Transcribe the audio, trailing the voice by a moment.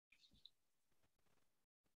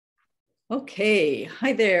Okay,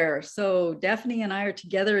 hi there. So Daphne and I are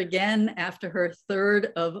together again after her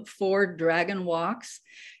third of 4 dragon walks.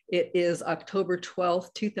 It is October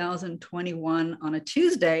 12th, 2021 on a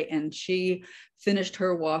Tuesday, and she finished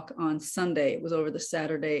her walk on Sunday. It was over the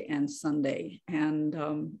Saturday and Sunday. And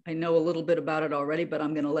I know a little bit about it already, but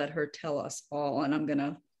I'm gonna let her tell us all, and I'm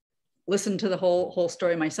gonna listen to the whole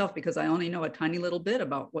story myself because I only know a tiny little bit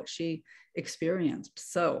about what she experienced.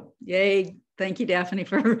 So yay, thank you, Daphne,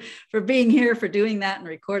 for being here, for doing that and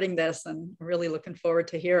recording this, and really looking forward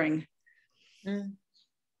to hearing.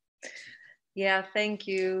 Yeah, thank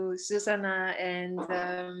you, Zuzanna. And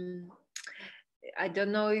I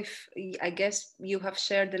don't know if, I guess you have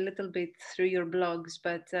shared a little bit through your blogs,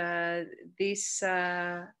 but this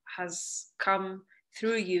has come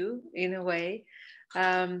through you in a way,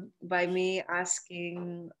 by me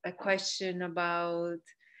asking a question about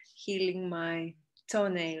healing my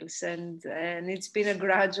toenails, and it's been a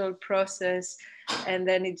gradual process, and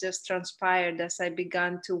then it just transpired as I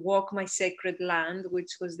began to walk my sacred land,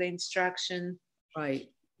 which was the instruction right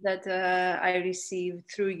that I received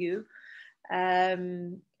through you,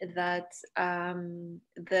 that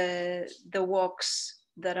the walks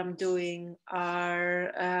that I'm doing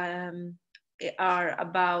are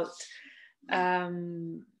about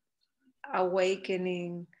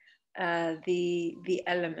awakening the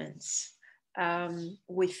elements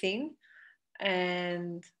within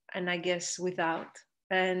and I guess without,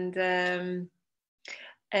 and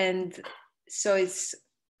so it's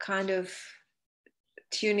kind of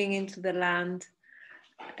tuning into the land,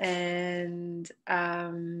 and I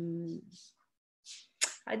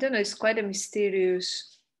don't know, it's quite a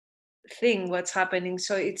mysterious thing what's happening,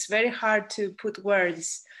 so it's very hard to put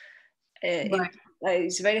words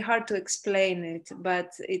it's very hard to explain it,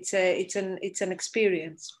 but it's an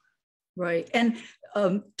experience. Right. And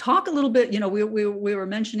talk a little bit, you know, we were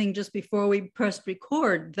mentioning just before we pressed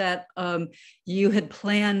record that you had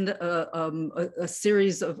planned a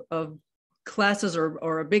series of classes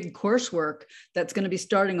or a big coursework that's going to be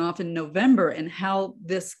starting off in November, and how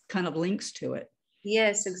this kind of links to it.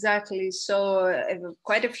 Yes, exactly. So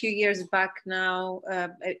quite a few years back now,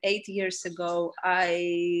 8 years ago,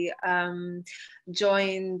 I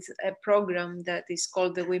joined a program that is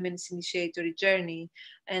called the Women's Initiatory Journey,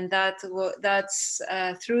 and that's through that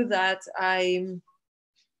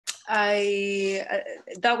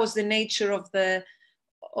that was the nature of the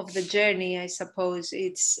journey, I suppose.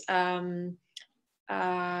 It's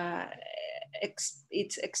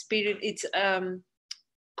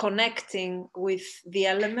connecting with the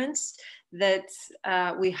elements that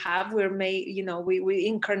we have. We're made, you know, we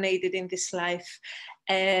incarnated in this life,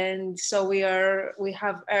 and so we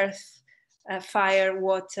have earth, fire,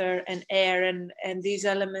 water, and air, and these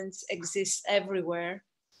elements exist everywhere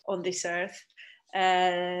on this earth.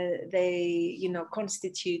 They, you know,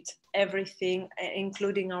 constitute everything,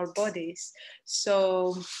 including our bodies.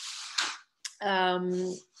 So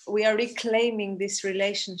we are reclaiming this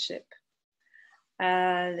relationship.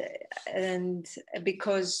 And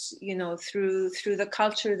because, you know, through the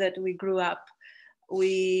culture that we grew up,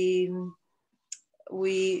 we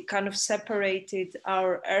kind of separated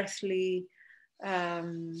our earthly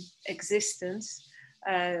existence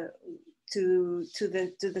to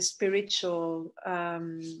the spiritual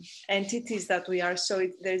entities that we are. So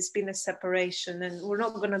there's been a separation, and we're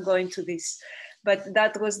not going to go into this, but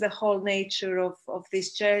that was the whole nature of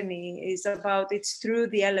this journey. It's through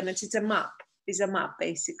the elements. It's a map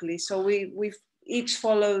basically. So we've each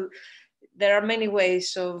follow. There are many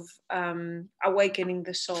ways of awakening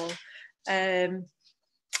the soul. So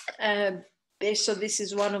this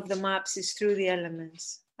is one of the maps, is through the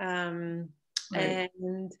elements. Right.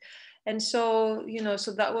 And so, you know,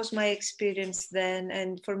 so that was my experience then.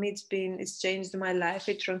 And for me, it's changed my life.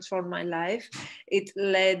 It transformed my life. It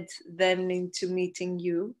led then into meeting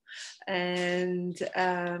you, and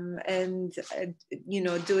you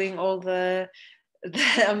know, doing all the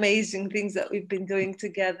amazing things that we've been doing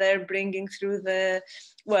together, bringing through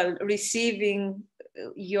receiving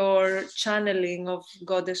your channeling of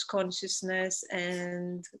goddess consciousness,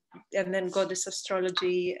 and then goddess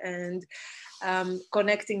astrology, and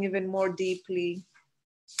connecting even more deeply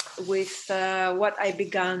with what I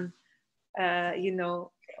began, you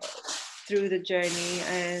know, through the journey.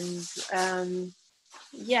 And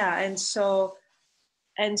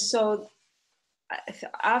and so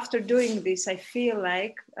after doing this, I feel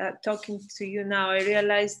like, talking to you now, I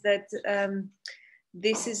realized that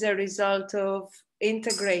this is a result of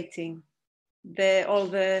integrating all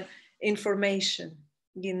the information,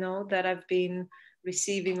 you know, that I've been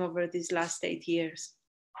receiving over these last 8 years,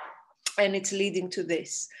 and it's leading to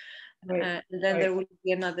this. Right. And then there will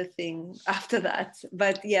be another thing after that.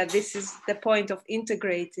 But yeah, this is the point of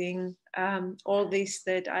integrating all this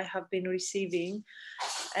that I have been receiving.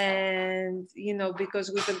 And, you know, because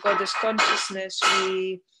with the goddess consciousness,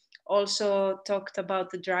 we also talked about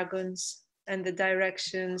the dragons and the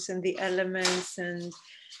directions and the elements. And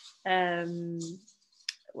I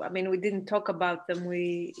mean, we didn't talk about them.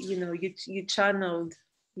 We, you know, you channeled,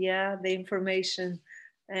 yeah, the information.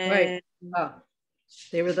 And Right.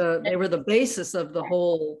 They were the basis of the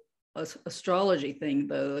whole astrology thing,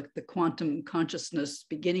 the quantum consciousness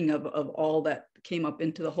beginning of all that came up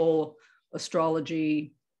into the whole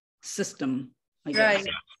astrology system, I guess,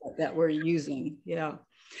 that we're using. Yeah.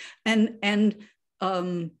 And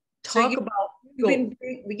talk about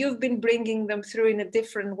you've been bringing them through in a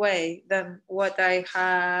different way than what I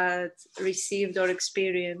had received or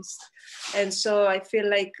experienced. And so I feel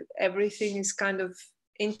like everything is kind of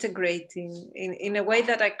integrating in a way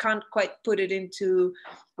that I can't quite put it into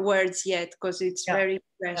words yet, because it's very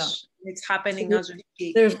fresh. It's happening as we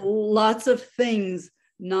speak. There's lots of things,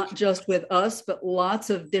 not just with us, but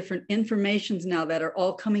lots of different informations now that are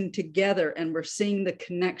all coming together, and we're seeing the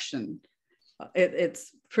connection.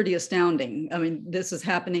 It's pretty astounding. I mean, this is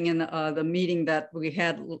happening in the meeting that we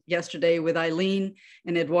had yesterday with Eileen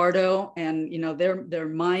and Eduardo, and you know, their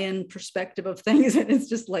Mayan perspective of things, and it's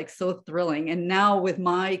just like so thrilling. And now with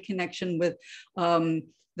my connection with the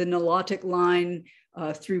Nilotic line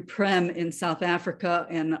through Prem in South Africa,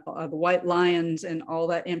 and the White Lions, and all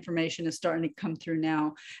that information is starting to come through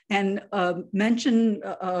now. And mention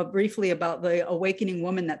briefly about the Awakening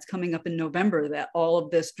Woman that's coming up in November, that all of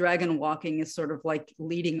this dragon walking is sort of like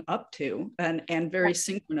leading up to, and very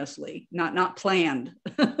synchronously, not planned.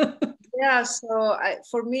 Yeah, so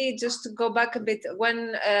for me, just to go back a bit,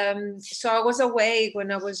 when so I was away when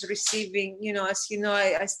I was receiving, you know, as you know,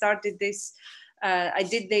 I started this. I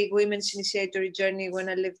did the women's initiatory journey when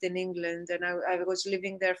I lived in England, and I was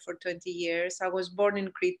living there for 20 years. I was born in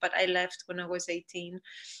Crete, but I left when I was 18.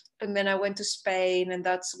 And then I went to Spain, and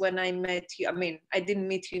that's when I met you. I mean, I didn't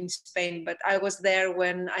meet you in Spain, but I was there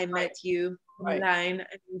when I met you online.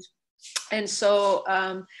 And so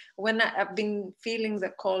when I've been feeling the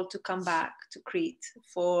call to come back to Crete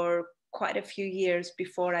for quite a few years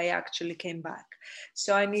before I actually came back.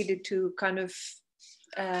 So I needed to kind of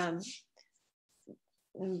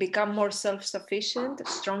become more self-sufficient,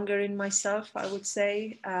 stronger in myself, I would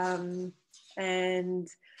say. And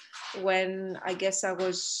when I guess I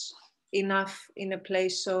was enough in a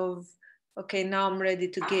place of, okay, now I'm ready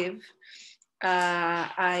to give,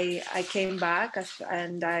 I came back,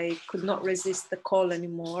 and I could not resist the call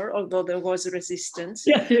anymore, although there was resistance.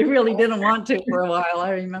 Yeah, you really didn't want to for a while, I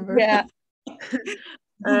remember. Yeah.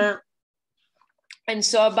 And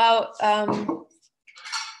so about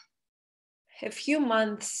a few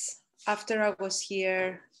months after I was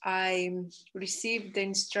here, I received the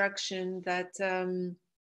instruction that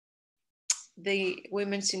the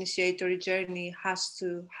women's initiatory journey has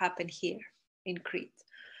to happen here in Crete.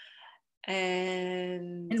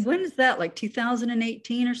 And when is that, like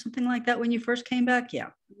 2018 or something like that, when you first came back?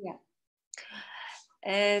 Yeah.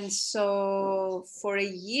 And so for a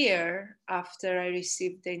year after I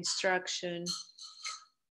received the instruction,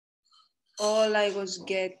 all I was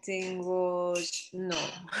getting was no,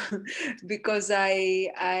 because I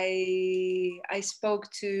spoke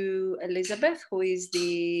to Elisabeth, who is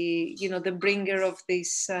the, you know, the bringer of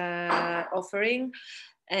this offering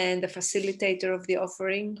and the facilitator of the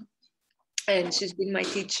offering. And she's been my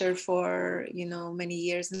teacher for, you know, many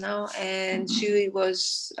years now. And she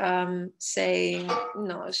was saying,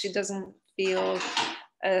 no, she doesn't feel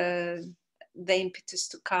the impetus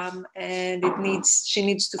to come, and she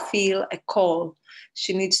needs to feel a call.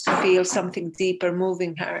 She needs to feel something deeper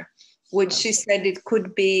moving her, which she said it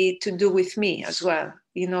could be to do with me as well,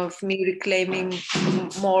 you know, of me reclaiming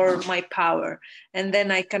more my power, and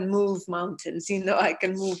then I can move mountains, you know, I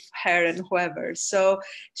can move her and whoever. So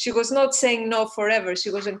she was not saying no forever. She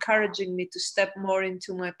was encouraging me to step more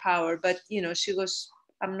into my power, but, you know, she was,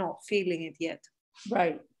 I'm not feeling it yet.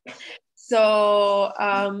 Right. So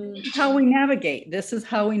how we navigate. This is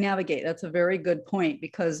how we navigate. That's a very good point,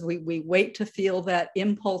 because we wait to feel that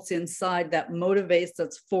impulse inside that motivates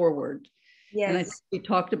us forward. Yes. And I think we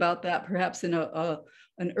talked about that perhaps in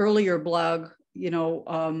an earlier blog, you know,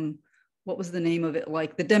 what was the name of it?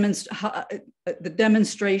 Like the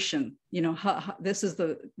demonstration, you know,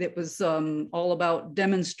 it was all about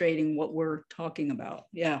demonstrating what we're talking about.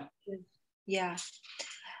 Yeah. Yeah.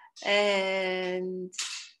 And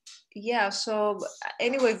yeah, so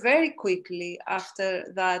anyway, very quickly after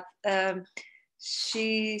that,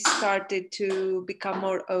 she started to become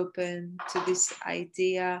more open to this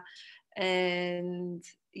idea. And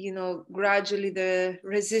gradually the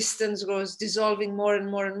resistance goes dissolving more and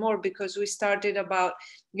more and more, because we started about,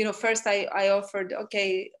 first I offered,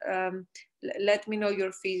 okay, let me know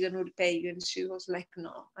your fees and we'll pay you. And she was like,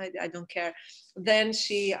 no, I don't care. Then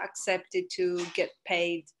she accepted to get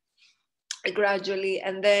paid gradually.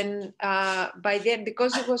 And then by then,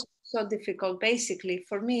 because it was so difficult, basically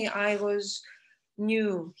for me, I was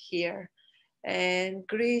new here. And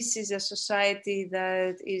Greece is a society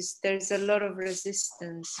that there's a lot of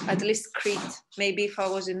resistance, at least Crete. Maybe if I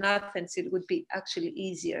was in Athens, it would be actually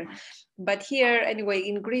easier. But here, anyway,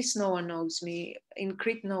 in Greece, no one knows me. In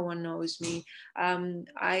Crete, no one knows me. I'm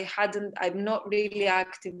not really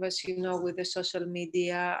active, as you know, with the social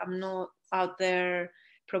media. I'm not out there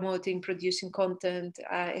promoting, producing content.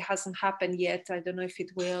 It hasn't happened yet. I don't know if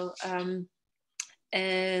it will.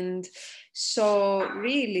 And so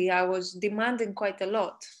really I was demanding quite a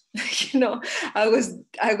lot. I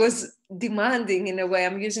was demanding, in a way.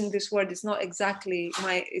 I'm using this word, it's not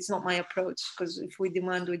my approach, because if we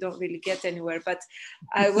demand, we don't really get anywhere. But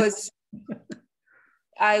I was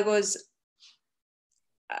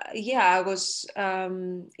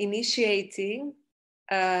initiating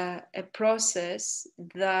a process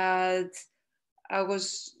that I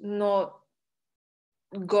was not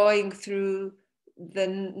going through the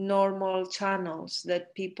normal channels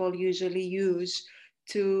that people usually use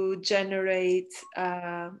to generate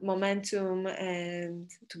momentum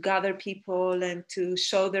and to gather people and to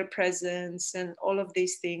show their presence and all of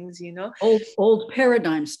these things, Old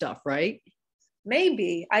paradigm stuff, right?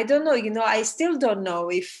 Maybe, I don't know, I still don't know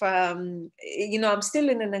if I'm still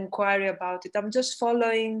in an inquiry about it. I'm just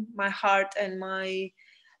following my heart and my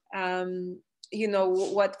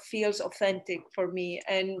what feels authentic for me.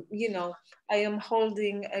 And I am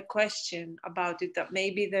holding a question about it, that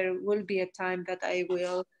maybe there will be a time that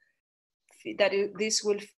this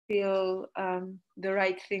will feel the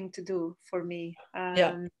right thing to do for me.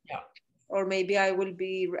 Or maybe I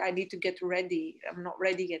need to get ready. I'm not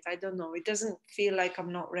ready yet. I don't know. It doesn't feel like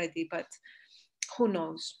I'm not ready, but who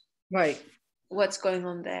knows? Right. What's going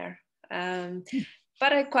on there?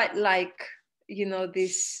 But I quite like,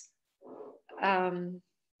 this. I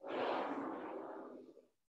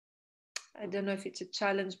don't know if it's a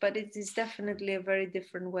challenge, but it is definitely a very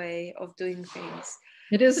different way of doing things.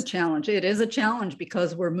 It is a challenge. It is a challenge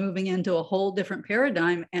because we're moving into a whole different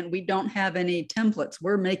paradigm and we don't have any templates.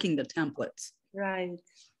 We're making the templates. Right.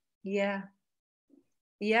 Yeah.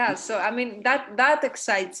 Yeah. So, I mean, that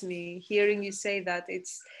excites me. Hearing you say that,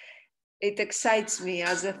 it excites me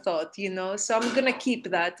as a thought, so I'm going to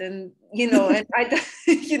keep that. And, and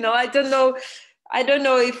I don't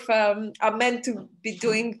know if I'm meant to be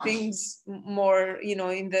doing things more,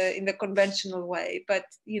 in the conventional way, but,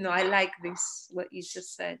 I like this, what you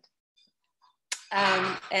just said.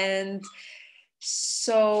 And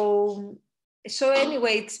so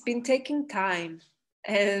anyway, it's been taking time,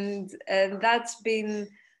 and that's been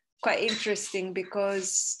quite interesting,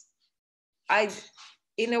 because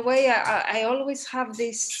in a way, I always have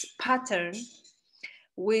this pattern,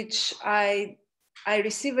 which I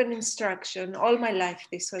receive an instruction all my life.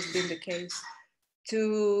 This has been the case,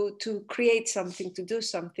 to create something, to do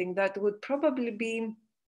something that would probably be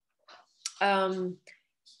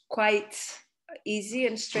quite easy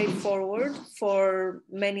and straightforward for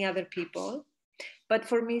many other people. But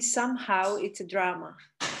for me, somehow it's a drama.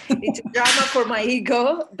 It's a drama for my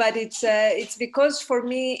ego, but it's because for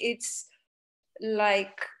me, it's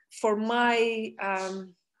like for my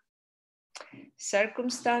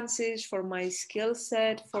circumstances, for my skill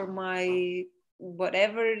set, for my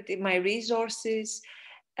whatever, my resources,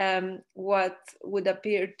 what would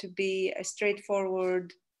appear to be a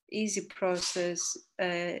straightforward, easy process,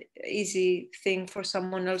 easy thing for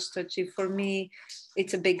someone else to achieve, for me,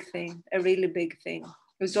 it's a big thing, a really big thing.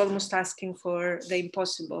 It was almost asking for the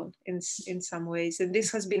impossible in some ways. And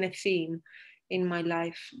this has been a theme in my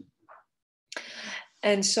life.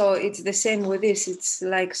 And so it's the same with this. It's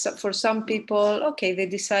like, for some people, okay, they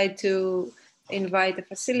decide to invite a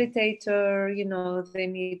facilitator, they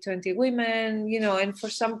need 20 women, and for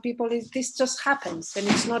some people, this just happens and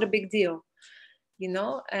it's not a big deal,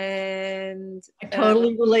 and I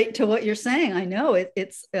totally relate to what you're saying. I know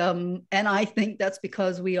it's, and I think that's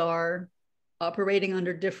because we are operating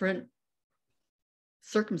under different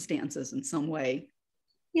circumstances in some way.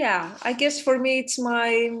 Yeah, I guess for me,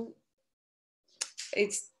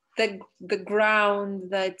 it's the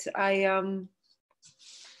ground that I am,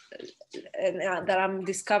 that I'm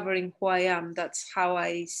discovering who I am. That's how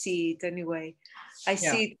I see it anyway. I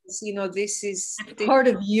see it, this is part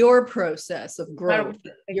of your process of growth.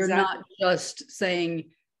 Exactly. You're not just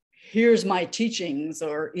saying, here's my teachings,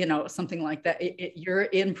 or, you know, something like that. You're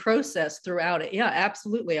in process throughout it. Yeah,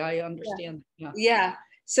 absolutely. I understand. Yeah. Yeah.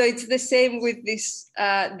 So it's the same with these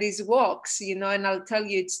walks, you know, and I'll tell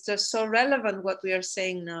you, it's just so relevant what we are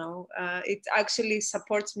saying now. It actually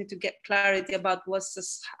supports me to get clarity about what's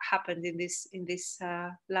just happened in this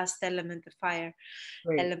last element, the fire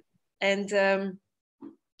element. And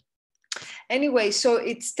anyway, so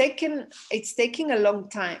it's taking a long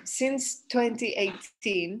time. Since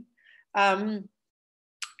 2018,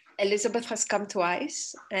 Elisabeth has come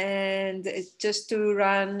twice, and just to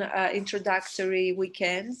run introductory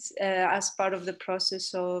weekends as part of the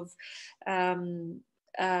process of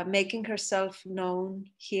making herself known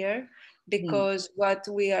here. Because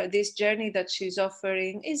this journey that she's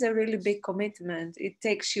offering is a really big commitment. It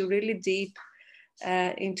takes you really deep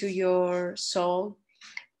into your soul,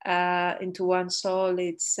 into one soul.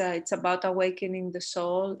 It's about awakening the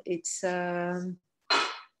soul. It's a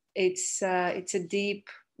deep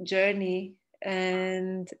journey,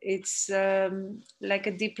 and it's like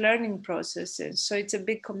a deep learning process. And so it's a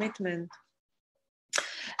big commitment.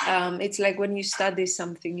 It's like when you study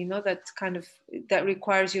something, you know, that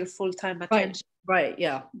requires your full-time attention. Right.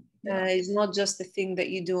 Yeah. It's not just a thing that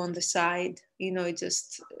you do on the side, you know. It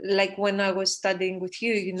just like when I was studying with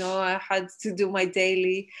you, you know, I had to do my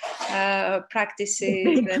daily practices.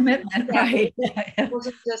 Commitment, right? It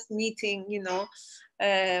wasn't just meeting, you know,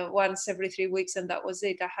 once every 3 weeks and that was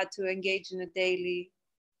it. I had to engage in a daily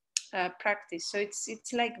practice. So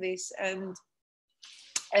it's like this,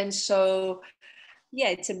 and so yeah,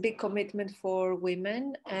 it's a big commitment for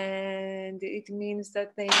women, and it means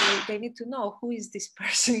that they need to know, who is this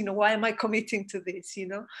person, you know, why am I committing to this, you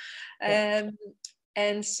know?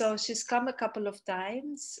 And so she's come a couple of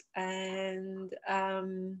times, and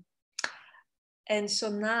so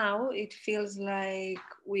now it feels like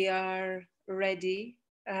we are ready.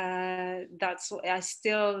 That's what I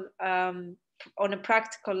still on a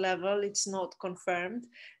practical level, it's not confirmed,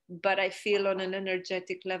 but I feel on an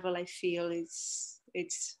energetic level, I feel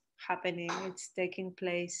it's happening, it's taking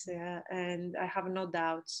place, and I have no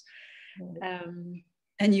doubts.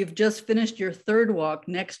 And you've just finished your third walk.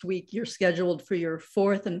 Next week, you're scheduled for your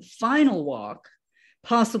fourth and final walk,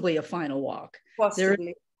 possibly a final walk.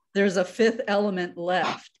 Possibly. There's a fifth element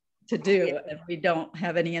left to do, and we don't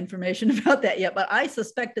have any information about that yet, but I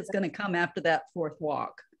suspect it's going to come after that fourth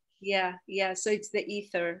walk. Yeah. So it's the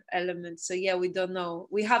ether element. So yeah, we don't know.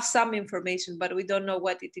 We have some information, but we don't know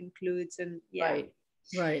what it includes. And yeah.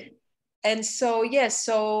 Right. And so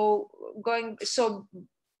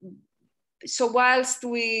so whilst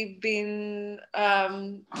we've been,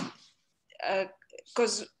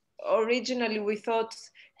 because originally we thought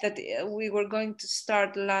that we were going to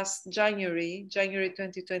start last January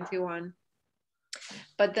 2021.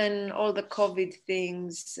 But then all the COVID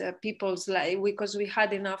things, people's like, because we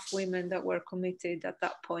had enough women that were committed at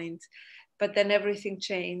that point, but then everything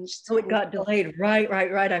changed. Oh, it got delayed. Right.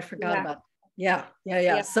 I forgot about it.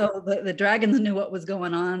 Yeah. So the dragons knew what was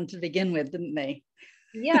going on to begin with, didn't they?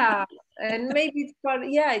 Yeah, and maybe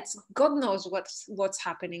it's God knows what's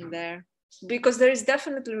happening there, because there is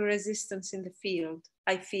definitely resistance in the field.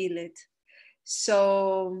 I feel it.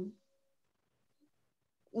 So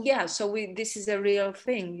yeah, so this is a real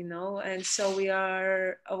thing, you know, and so we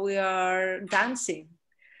are dancing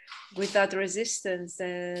with that resistance,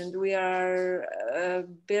 and we are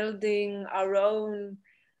building our own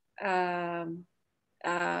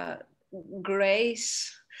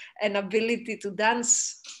grace and ability to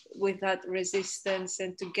dance with that resistance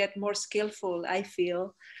and to get more skillful, I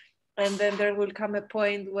feel. And then there will come a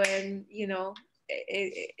point when, you know,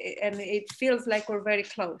 and it feels like we're very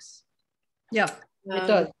close. Yeah,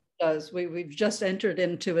 it does. We've just entered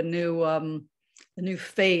into a new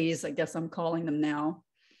phase, I guess I'm calling them now.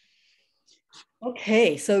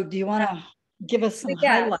 Okay, so do you want to give us some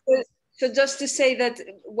highlights? So just to say that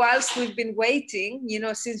whilst we've been waiting, you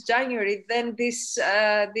know, since January, then this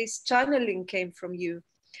channeling came from you.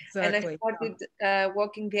 Exactly. And I started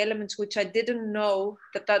walking the elements, which I didn't know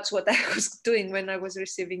that's what I was doing when I was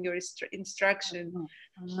receiving your instruction.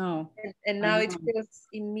 I know. And now it feels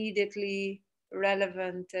immediately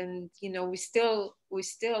relevant, and you know, we still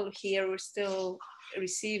here, we're still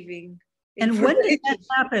receiving. And when did that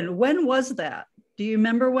happen? When was that? Do you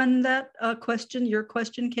remember when that your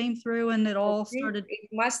question came through and it all started? It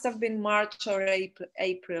must have been March or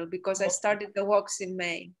April, because I started the walks in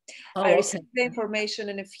May. I received the information,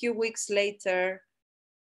 and a few weeks later,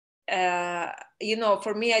 you know,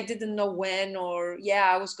 for me, I didn't know when, or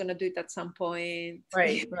I was going to do it at some point.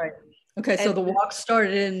 Right. Okay, so the walk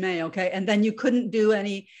started in May, okay? And then you couldn't do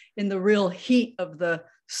any in the real heat of the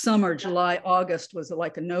summer, July, August was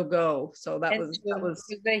like a no-go. So that was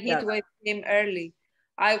the heat wave came early.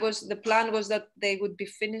 The plan was that they would be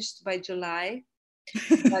finished by July,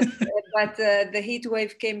 but the heat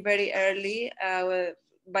wave came very early.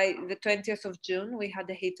 By the 20th of June, we had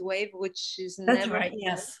a heat wave, which is That's never. right.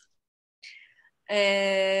 Yes.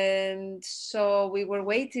 And so we were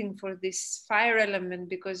waiting for this fire element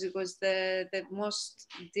because it was the most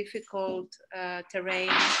difficult terrain.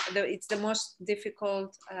 It's the most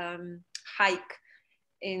difficult hike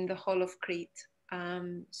in the whole of Crete.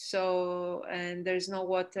 So, and there's no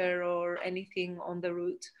water or anything on the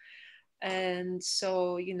route. And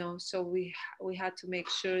so, you know, so we had to make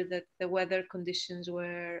sure that the weather conditions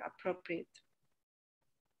were appropriate.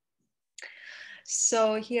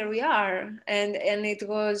 So here we are, and it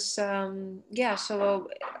was so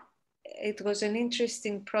it was an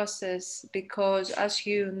interesting process because, as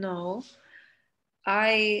you know,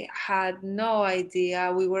 I had no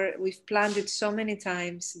idea. We've planned it so many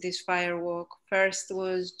times, this fire walk. First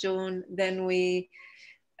was June, then we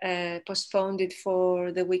postponed it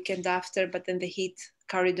for the weekend after, but then the heat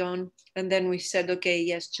carried on, and then we said, okay,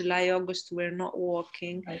 yes, July, August, we're not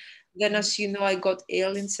walking. Right. Then, as you know, I got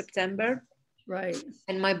ill in September. Right.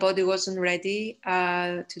 And my body wasn't ready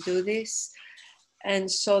to do this. And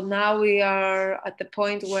so now we are at the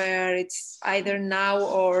point where it's either now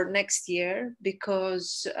or next year,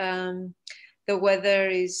 because the weather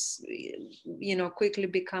is, you know, quickly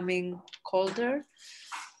becoming colder.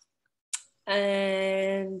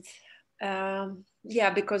 And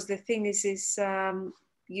because the thing is I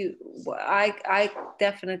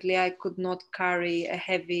definitely, I could not carry a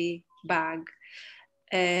heavy bag.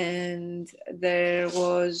 And there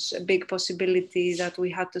was a big possibility that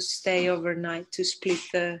we had to stay overnight to split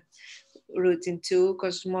the route in two,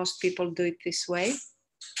 because most people do it this way.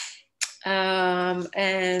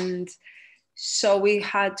 And so we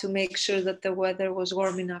had to make sure that the weather was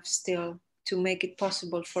warm enough still to make it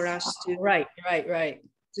possible for us to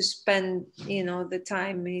to spend, you know, the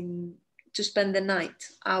time to spend the night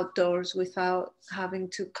outdoors without having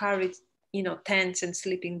to carry, you know, tents and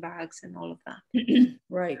sleeping bags and all of that.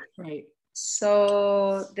 Right.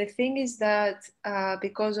 So the thing is that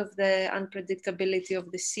because of the unpredictability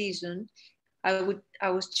of the season, I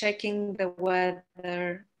was checking the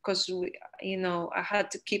weather, because I had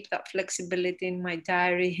to keep that flexibility in my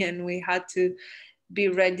diary, and we had to be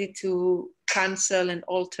ready to cancel and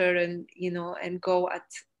alter and go at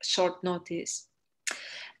short notice.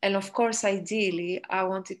 And of course, ideally, I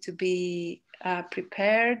wanted to be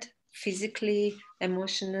prepared physically,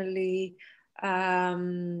 emotionally,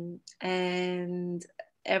 and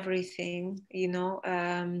everything,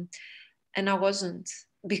 and I wasn't,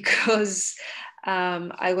 because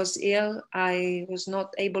I was ill. I was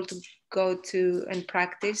not able to go to and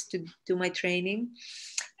practice to do my training,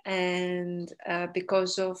 and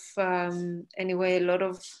because of a lot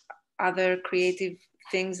of other creative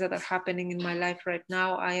things that are happening in my life right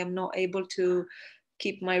now, I am not able to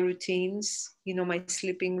keep my routines, my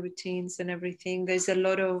sleeping routines and everything. There's a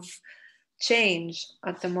lot of change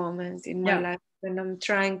at the moment in my life, and I'm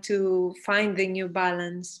trying to find the new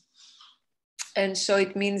balance. And so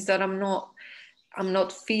it means that I'm not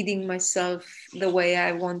feeding myself the way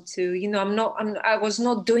I want to. I was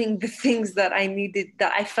not doing the things that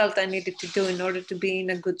I felt I needed to do in order to be in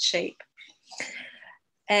a good shape.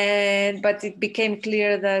 But it became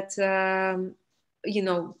clear that,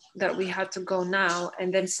 that we had to go now.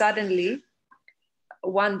 And then suddenly,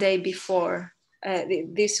 one day before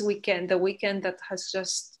this weekend, the weekend that has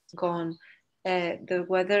just gone, the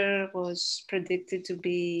weather was predicted to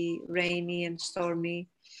be rainy and stormy.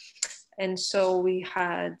 And so we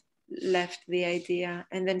had left the idea.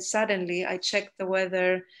 And then suddenly I checked the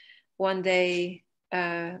weather one day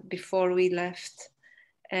before we left,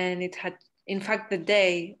 and it had, in fact, the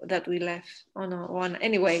day that we left,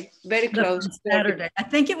 anyway, very close. Saturday. I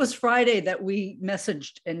think it was Friday that we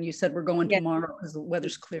messaged and you said we're going tomorrow because the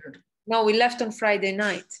weather's cleared. No, we left on Friday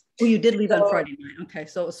night. Oh, you did leave on Friday night. Okay,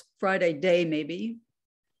 so it was Friday day maybe.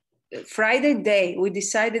 Friday day, we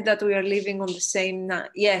decided that we are leaving on the same night.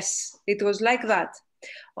 Yes, it was like that.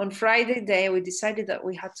 On Friday day, we decided that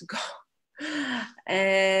we had to go.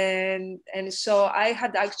 And so I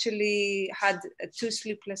had actually had 2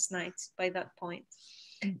 sleepless nights by that point.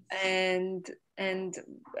 And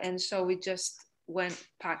so we just went,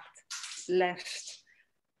 packed, left.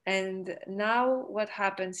 And now what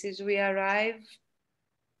happens is we arrive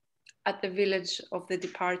at the village of the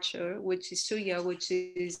departure, which is Suya, which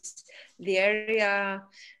is the area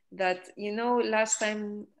that, last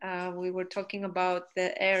time we were talking about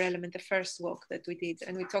the air element, the first walk that we did,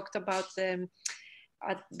 and we talked about the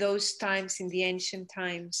at those times, in the ancient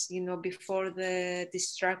times, you know, before the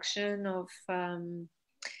destruction of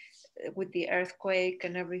with the earthquake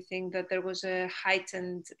and everything, that there was a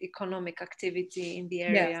heightened economic activity in the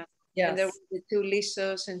Yes. area. Yes. And there were the two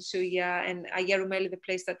Lissos and Suya and Ayarumeli, the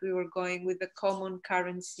place that we were going, with the common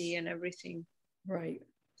currency and everything. Right.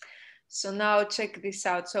 So now check this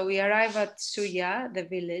out. So we arrive at Suya, the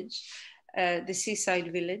village, the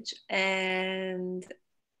seaside village, and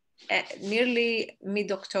nearly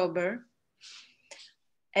mid-October,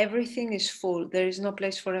 everything is full. There is no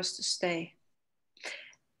place for us to stay.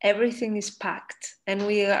 Everything is packed and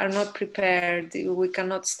we are not prepared. We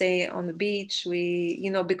cannot stay on the beach. We, you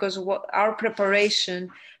know, because what our preparation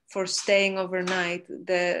for staying overnight,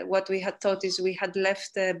 what we had thought is we had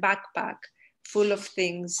left a backpack full of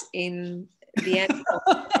things in the end.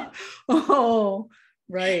 Oh,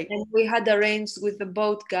 right. And we had arranged with the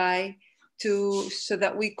boat guy so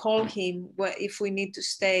that we call him if we need to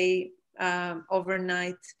stay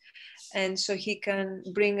overnight, and so he can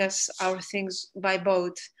bring us our things by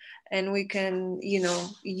boat, and we can, you know,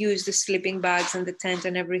 use the sleeping bags and the tent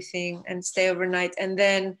and everything and stay overnight, and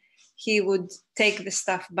then he would take the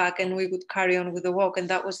stuff back and we would carry on with the walk. And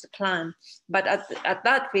that was the plan. But at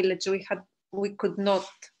that village we could not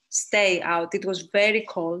stay out. It was very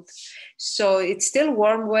cold. So it's still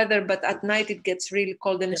warm weather, but at night it gets really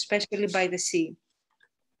cold, and especially by the sea.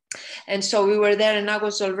 And so we were there, and I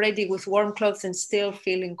was already with warm clothes and still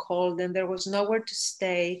feeling cold, and there was nowhere to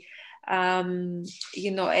stay.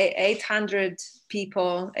 You know, 800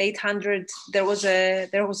 people, 800. There was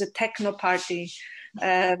a techno party,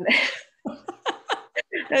 and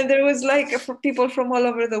there was like for people from all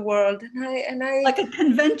over the world, and I like a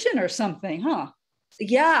convention or something, huh?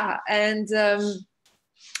 Yeah, and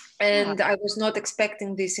I was not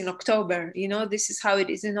expecting this in October. You know, this is how it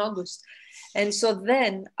is in August. And so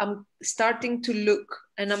then I'm starting to look,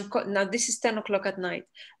 and now this is 10 o'clock at night,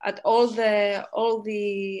 at all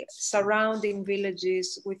the surrounding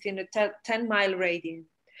villages within a 10-mile radius.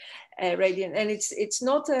 And it's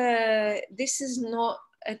not this is not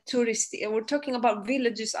a tourist. We're talking about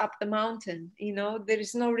villages up the mountain. You know, there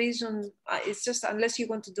is no reason. It's just, unless you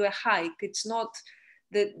want to do a hike, it's not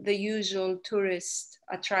the usual tourist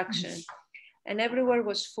attraction. And everywhere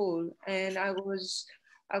was full. And I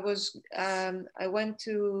went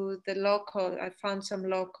to the local. I found some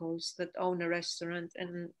locals that own a restaurant,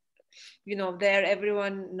 and you know, there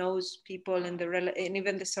everyone knows people, and and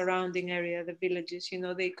even the surrounding area, the villages. You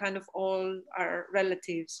know, they kind of all are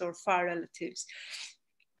relatives or far relatives.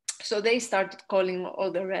 So they started calling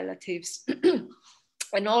all the relatives.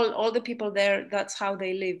 And all the people there, that's how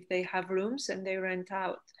they live. They have rooms and they rent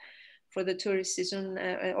out for the tourist season,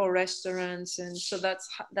 or restaurants. And so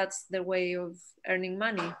that's their way of earning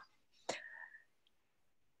money.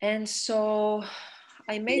 And so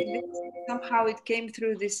I made this, somehow it came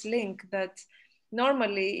through this link that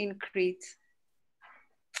normally in Crete,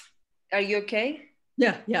 are you okay?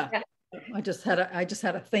 Yeah. I just had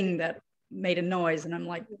a thing that made a noise, and I'm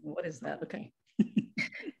like, what is that? Okay.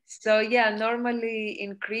 So yeah, normally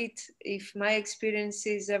in Crete, if my experience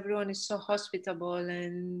is, everyone is so hospitable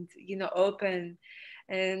and, you know, open,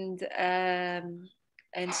 and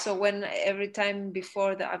so every time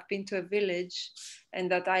before that I've been to a village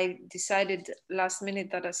and that I decided last minute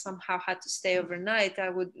that I somehow had to stay overnight, I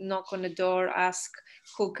would knock on the door, ask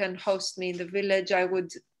who can host me in the village. I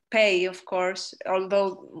would pay, of course,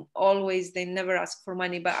 although always they never ask for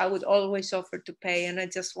money, but I would always offer to pay, and I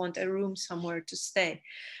just want a room somewhere to stay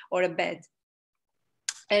or a bed.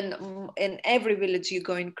 And in every village you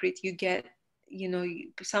go in Crete, you get, you know,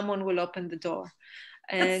 someone will open the door.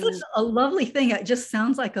 And that's such a lovely thing. It just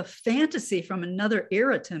sounds like a fantasy from another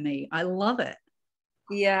era to me. I love it.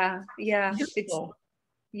 Yeah.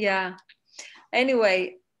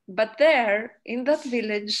 Anyway, but there in that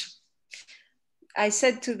village, I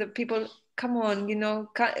said to the people, come on, you know,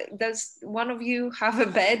 does one of you have a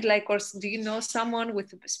bed? Like, or do you know someone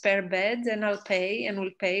with a spare bed? And I'll pay, and we'll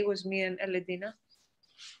pay. It was me and Eledina.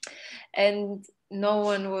 And no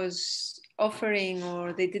one was offering,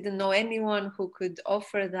 or they didn't know anyone who could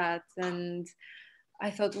offer that. And I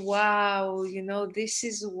thought, wow, you know, this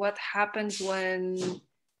is what happens when,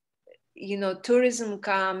 you know, tourism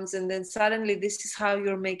comes, and then suddenly this is how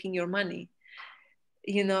you're making your money,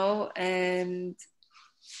 you know. And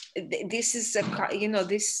this is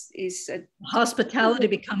hospitality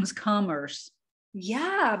becomes commerce.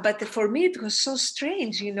 Yeah, but for me it was so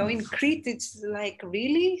strange, you know. In Crete, it's like,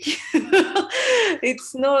 really?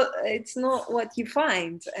 it's not what you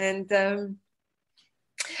find. And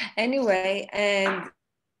anyway, and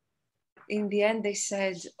in the end they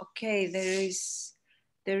said, okay, there is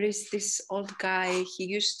there is this old guy. He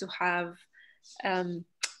used to have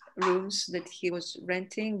rooms that he was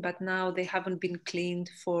renting, but now they haven't been cleaned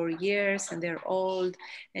for years, and they're old,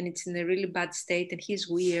 and it's in a really bad state, and he's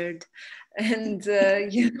weird. And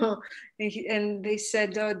and they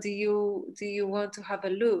said, oh, do you want to have a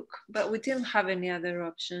look? But we didn't have any other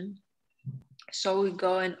option. So we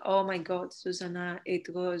go, and oh my God, Zuzanna, it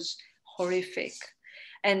was horrific.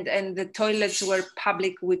 And the toilets were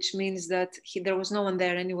public, which means that there was no one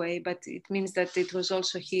there anyway, but it means that it was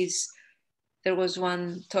also there was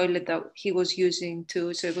one toilet that he was using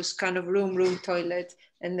too. So it was kind of room toilet,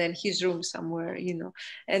 and then his room somewhere,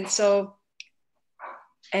 And so,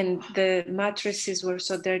 and the mattresses were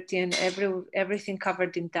so dirty, and everything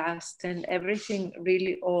covered in dust, and everything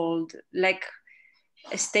really old. Like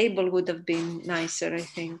a stable would have been nicer, I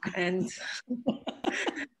think. And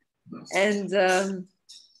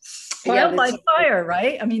trial by fire,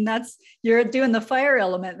 right? I mean, you're doing the fire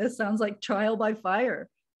element. This sounds like trial by fire.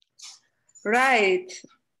 Right.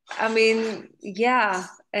 I mean, yeah.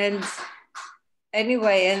 And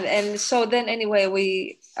anyway, and so then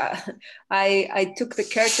anyway, I took the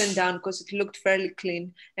curtain down because it looked fairly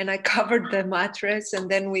clean, and I covered the mattress, and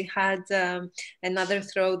then we had another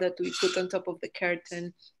throw that we put on top of the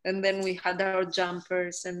curtain, and then we had our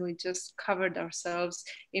jumpers, and we just covered ourselves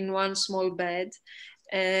in one small bed.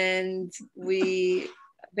 And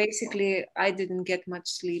basically, I didn't get much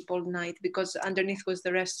sleep all night because underneath was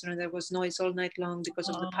the restaurant. There was noise all night long because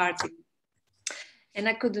of the party. And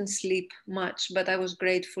I couldn't sleep much, but I was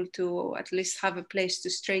grateful to at least have a place to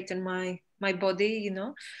straighten my body,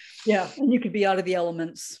 Yeah, and you could be out of the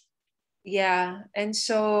elements. Yeah, and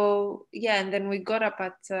so, yeah, and then we got up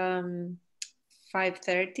at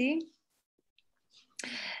 5:30,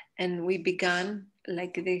 and we began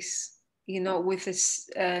like this, with this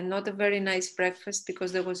not a very nice breakfast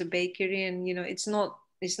because there was a bakery, and it's not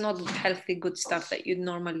healthy, good stuff that you'd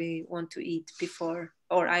normally want to eat before,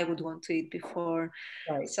 or I would want to eat before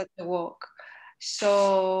such a walk.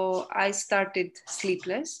 So I started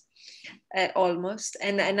sleepless, almost,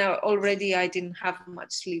 and already I didn't have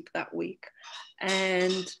much sleep that week,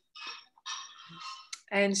 and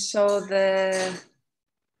so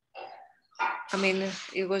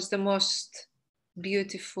it was the most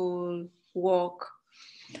beautiful walk,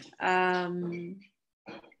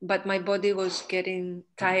 but my body was getting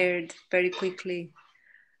tired very quickly,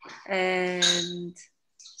 and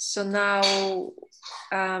so now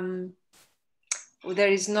there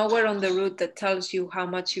is nowhere on the route that tells you how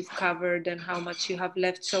much you've covered and how much you have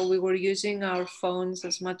left. So we were using our phones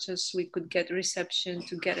as much as we could get reception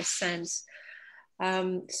to get a sense.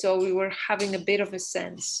 So we were having a bit of a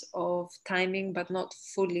sense of timing, but not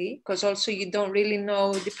fully, because also you don't really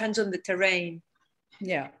know, it depends on the terrain.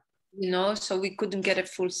 Yeah. So we couldn't get a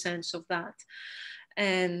full sense of that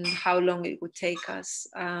and how long it would take us.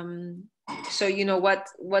 So,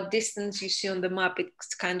 what distance you see on the map,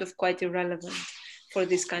 it's kind of quite irrelevant for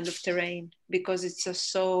this kind of terrain because it's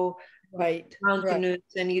just so mountainous,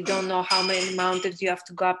 and you don't know how many mountains you have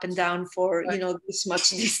to go up and down for, this much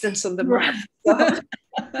distance on the map.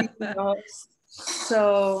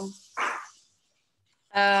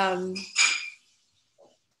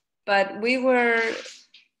 But we were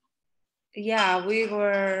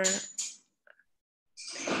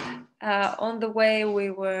on the way. We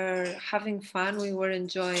were having fun, we were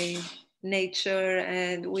enjoying nature,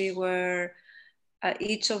 and we were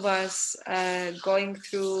each of us going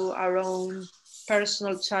through our own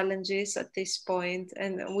personal challenges at this point,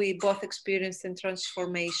 and we both experienced a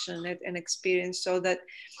transformation and experience, so that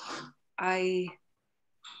I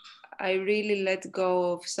really let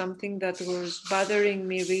go of something that was bothering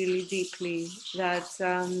me really deeply, that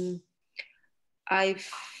I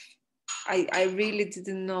really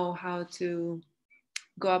didn't know how to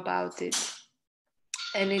go about it.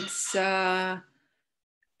 And it's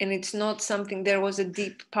not something, there was a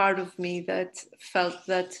deep part of me that felt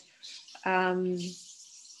that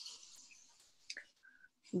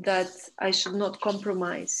that I should not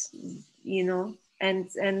compromise, and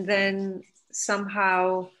then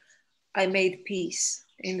somehow I made peace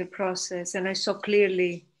in the process, and I saw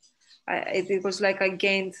clearly. It was like I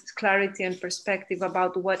gained clarity and perspective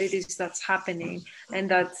about what it is that's happening, and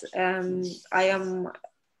that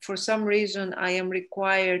for some reason, I am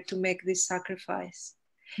required to make this sacrifice.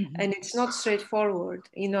 Mm-hmm. And it's not straightforward.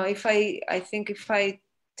 If I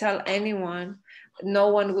tell anyone, no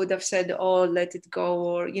one would have said, oh, let it go,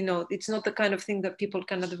 or, it's not the kind of thing that people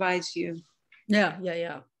can advise you. Yeah.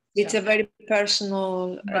 It's a very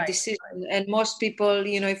personal decision. And most people,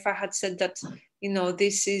 if I had said that,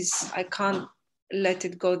 I can't let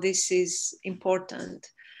it go, this is important,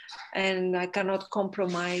 and I cannot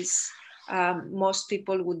compromise. Most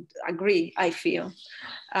people would agree, I feel.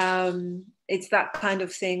 It's that kind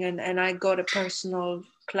of thing. And I got a personal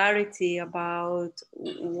clarity about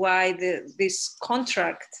why this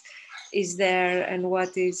contract is there and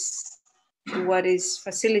what is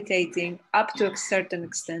facilitating up to a certain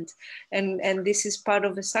extent. And this is part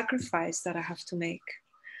of a sacrifice that I have to make.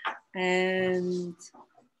 And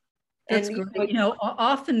that's great. You know,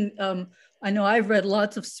 often I know I've read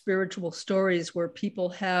lots of spiritual stories where people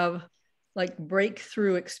have like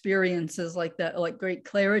breakthrough experiences like that, like great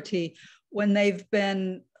clarity, when they've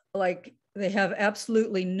been like, they have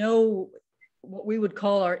absolutely no, what we would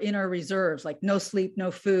call our inner reserves, like no sleep,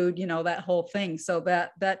 no food, you know, that whole thing. So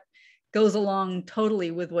that goes along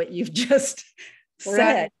totally with what you've just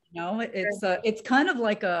said. Right. You know, it's kind of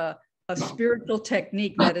like a spiritual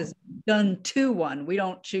technique that is done to one. We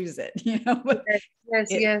don't choose it, you know, but yes.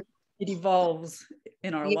 It evolves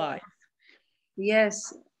in our life.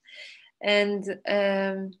 Yes. And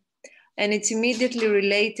it's immediately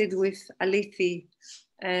related with Alethi.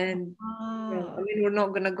 And I mean, we're not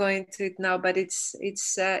going to go into it now, but it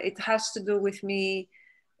has to do with me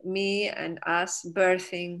and us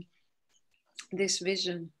birthing this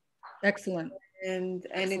vision. Excellent. And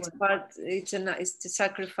it's the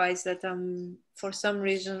sacrifice that I'm for some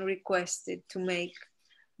reason requested to make.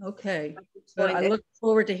 Okay. I look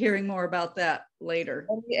forward to hearing more about that later.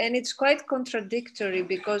 And it's quite contradictory,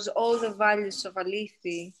 because all the values of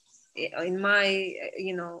Alethi, in my,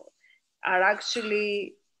 you know, are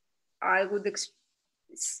actually, I would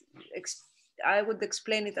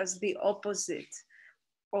explain it as the opposite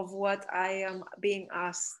of what I am being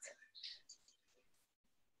asked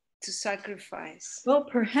to sacrifice. Well,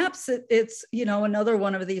 perhaps it's, you know, another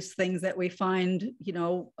one of these things that we find, you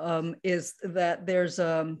know, is that there's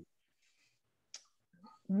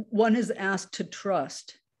one is asked to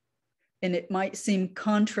trust, and it might seem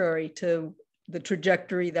contrary to the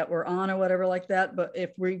trajectory that we're on or whatever like that. But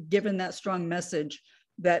if we're given that strong message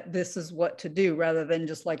that this is what to do, rather than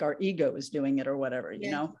just like our ego is doing it or whatever,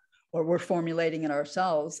 you know, or we're formulating it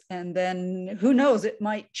ourselves. And then who knows, it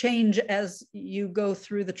might change as you go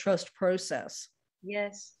through the trust process.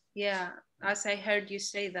 Yes. Yeah. As I heard you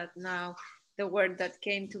say that now, the word that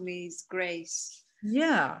came to me is grace.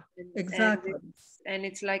 Yeah, exactly. And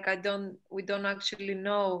it's like, we don't actually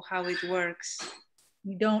know how it works.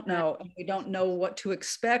 We don't know. We don't know what to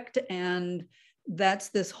expect. And that's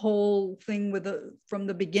this whole thing with from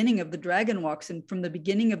the beginning of the Dragon Walks, and from the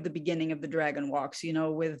beginning of the Dragon Walks, you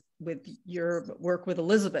know, with your work with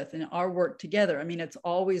Elisabeth and our work together. I mean, it's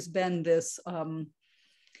always been this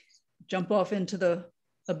jump off into the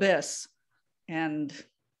abyss, and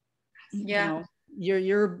you know,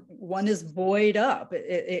 your one is buoyed up.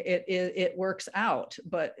 It works out,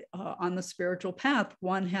 but on the spiritual path,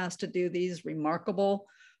 one has to do these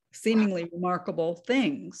seemingly remarkable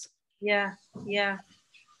things. Yeah.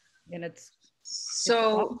 And it's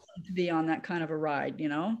awesome to be on that kind of a ride, you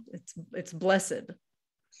know. It's blessed.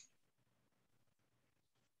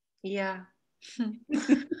 Yeah.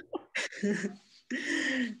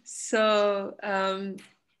 So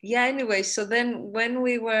anyway, so then when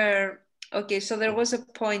we were so there was a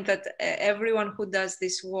point that everyone who does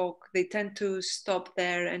this walk, they tend to stop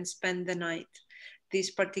there and spend the night, this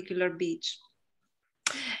particular beach.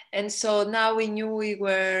 And so now we knew we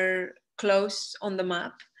were close on the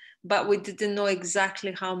map, but we didn't know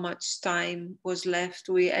exactly how much time was left.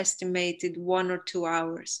 We estimated 1 or 2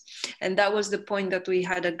 hours. And that was the point that we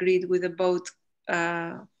had agreed with a boat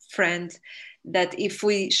friend, that if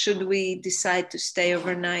we decide to stay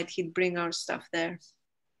overnight, he'd bring our stuff there.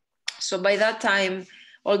 So by that time,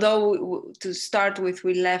 although to start with,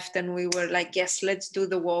 we left and we were like, yes, let's do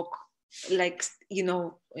the walk, like, you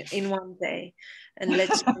know, in one day. And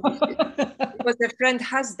let's, because a friend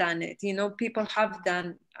has done it, you know, people have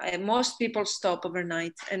done, most people stop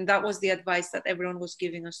overnight. And that was the advice that everyone was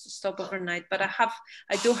giving us, to stop overnight. But I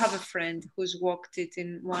do have a friend who's walked it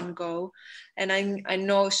in one go. And I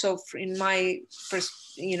know, so in my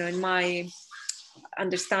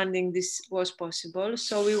understanding, this was possible.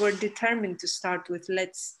 So we were determined to start with,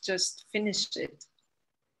 let's just finish it.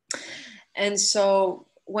 And so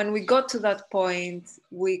when we got to that point,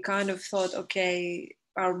 we kind of thought, okay,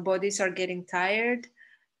 our bodies are getting tired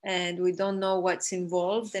and we don't know what's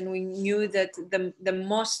involved. And we knew that the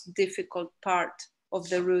most difficult part of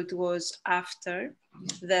the route was after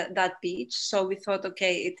that beach. So we thought,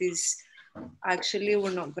 okay, it is actually,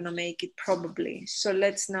 we're not going to make it probably. So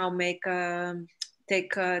let's now take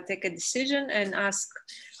a decision and ask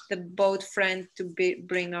the boat friend to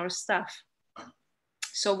bring our stuff.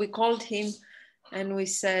 So we called him And we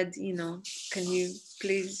said, you know, can you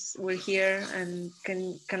please, we're here, and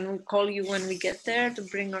can we call you when we get there to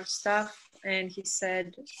bring our stuff? And he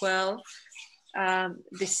said, well,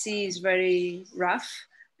 the sea is very rough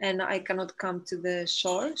and I cannot come to the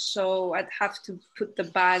shore, so I'd have to put the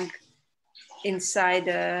bag inside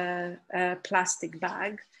a plastic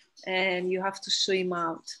bag, and you have to swim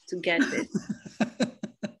out to get it.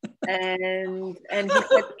 and he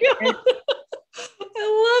said, I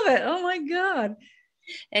love it. Oh my God.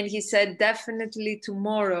 and he said, definitely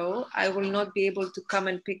tomorrow I will not be able to come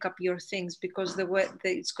and pick up your things because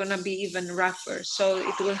it's going to be even rougher. So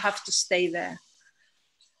it will have to stay there.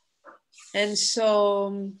 And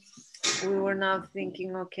so we were now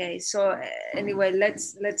thinking, okay, so anyway,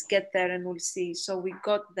 let's get there and we'll see. So we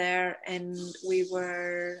got there, and we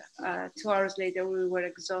were 2 hours later, we were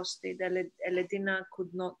exhausted. Eledina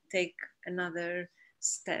could not take another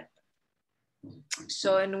step.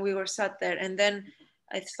 So, and we were sat there, and then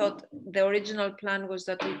I thought the original plan was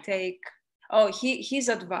that we take, his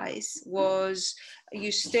advice was,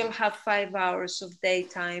 you still have 5 hours of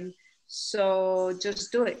daytime, so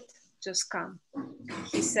just do it, just come.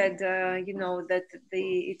 He said, you know, that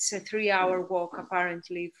it's a 3-hour walk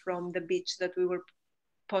apparently from the beach that we were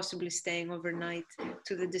possibly staying overnight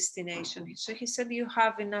to the destination. So he said, you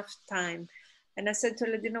have enough time. And I said to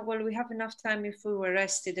Ledina, well, we have enough time if we were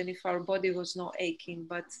rested and if our body was not aching,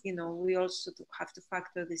 but you know, we also have to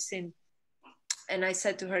factor this in. And I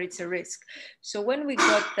said to her, it's a risk. So when we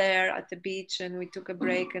got there at the beach and we took a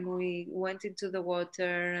break and we went into the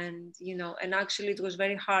water, and you know, and actually it was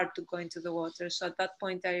very hard to go into the water. So at that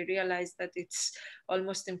point I realized that it's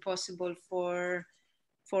almost impossible for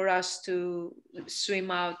us to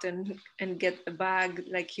swim out and get the bag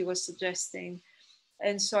like he was suggesting.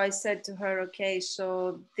 And so I said to her, okay,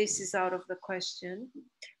 so this is out of the question.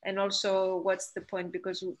 And also, what's the point?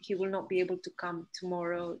 Because he will not be able to come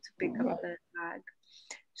tomorrow to pick up the bag.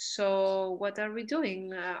 So what are we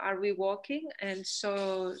doing? Are we walking? And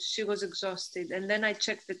so she was exhausted. And then I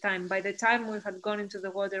checked the time. By the time we had gone into the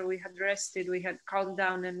water, we had rested, we had calmed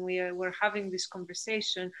down, and we were having this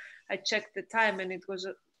conversation. I checked the time, and it was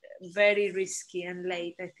very risky and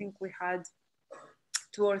late. I think we had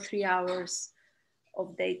 2 or 3 hours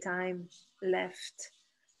of daytime left.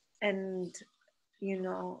 And you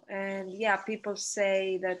know, and yeah, people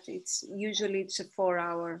say that it's usually a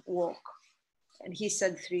 4-hour walk, and he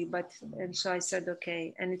said 3, and so I said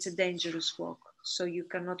okay, and it's a dangerous walk, so you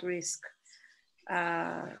cannot risk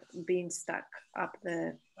being stuck up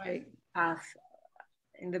the path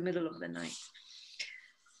in the middle of the night.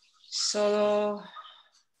 So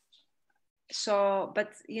but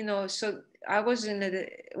you know, so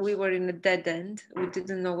we were in a dead end. We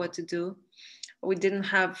didn't know what to do. We didn't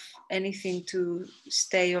have anything to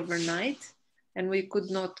stay overnight, and we could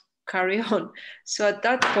not carry on. So at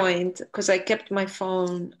that point, because I kept my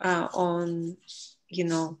phone on, you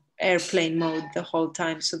know, airplane mode the whole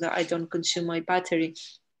time so that I don't consume my battery,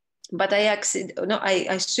 but I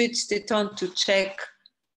switched it on to check.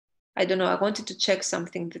 I don't know, I wanted to check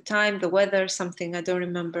something, the time, the weather, something, I don't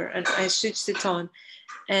remember. And I switched it on.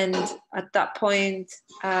 And at that point,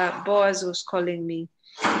 Boaz was calling me.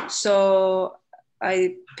 So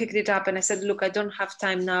I picked it up and I said, look, I don't have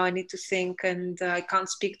time now. I need to think, and I can't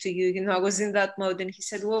speak to you. You know, I was in that mode. And he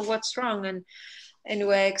said, well, what's wrong? And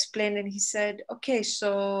anyway, I explained, and he said, okay,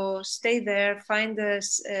 so stay there, find a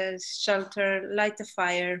shelter, light a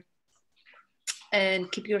fire,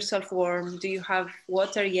 and keep yourself warm. Do you have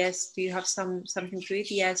water? Yes. Do you have something to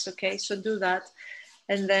eat? Yes. Okay, so do that.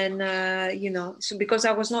 And then, you know, so because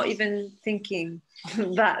I was not even thinking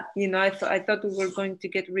that, you know, I thought we were going to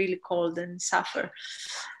get really cold and suffer.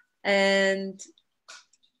 And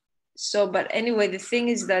so, but anyway, the thing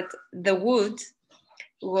is that the wood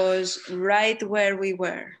was right where we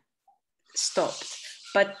were stopped,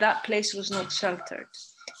 but that place was not sheltered.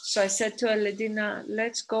 So I said to Aledina,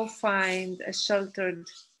 let's go find a sheltered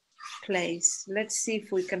place. Let's see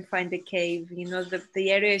if we can find a cave. You know,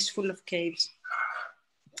 the area is full of caves.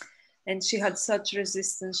 And she had such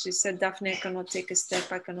resistance. She said, Daphne, I cannot take a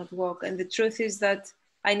step. I cannot walk. And the truth is that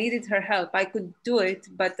I needed her help. I could do it,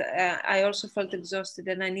 but I also felt exhausted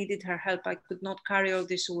and I needed her help. I could not carry all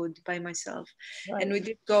this wood by myself. Right. And we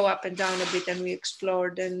did go up and down a bit and we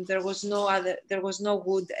explored, and there was no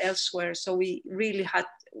wood elsewhere. So we really had,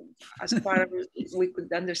 as far as we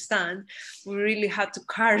could understand, we really had to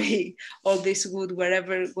carry all this wood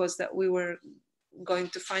wherever it was that we were going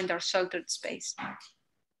to find our sheltered space.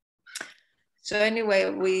 So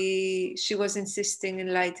anyway, she was insisting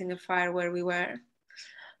in lighting a fire where we were.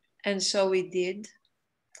 And so we did.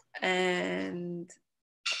 And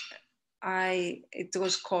it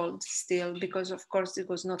was cold still, because of course it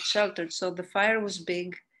was not sheltered. So the fire was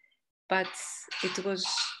big, but it was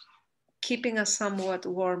keeping us somewhat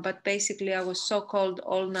warm. But basically I was so cold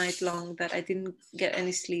all night long that I didn't get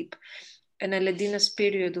any sleep. And Eledina's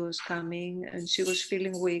period was coming and she was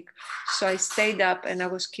feeling weak. So I stayed up and I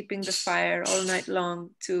was keeping the fire all night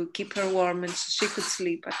long to keep her warm and so she could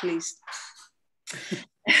sleep at least.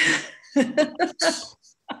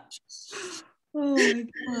 Oh my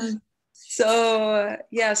God. So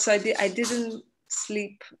yeah, so I didn't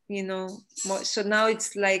sleep, you know, more. So now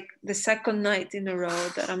it's like the second night in a row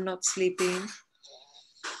that I'm not sleeping.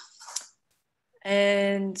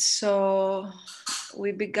 And so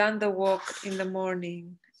we began the walk in the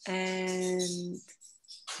morning, and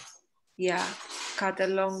yeah, cut a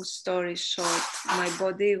long story short, my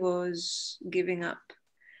body was giving up.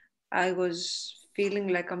 I was feeling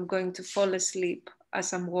like I'm going to fall asleep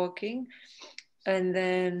as I'm walking. And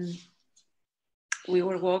then we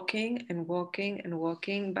were walking and walking and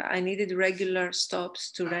walking, but I needed regular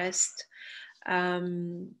stops to rest.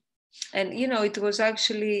 And you know, it was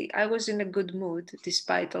actually, I was in a good mood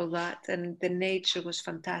despite all that, and the nature was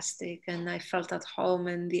fantastic and I felt at home,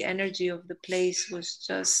 and the energy of the place was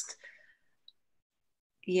just,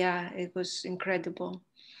 yeah, it was incredible.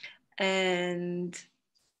 And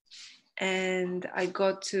I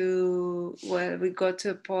got to, well, we got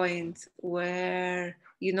to a point where,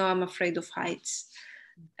 you know, I'm afraid of heights,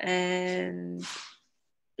 and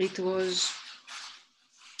it was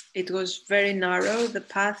very narrow, the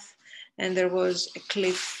path, and there was a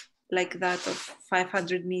cliff like that of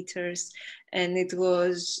 500 meters, and it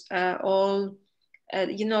was all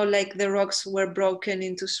you know, like the rocks were broken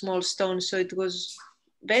into small stones, so it was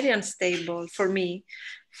very unstable for me.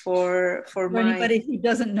 For my, anybody who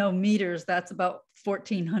doesn't know meters, that's about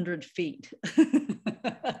 1,400 feet.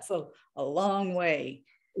 That's a long way.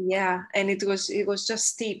 yeah, and it was just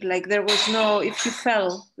steep, like there was no, if you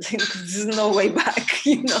fell there's no way back,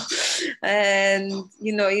 you know. And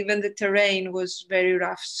you know, even the terrain was very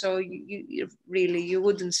rough, so you really, you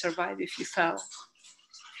wouldn't survive if you fell.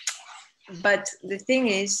 But the thing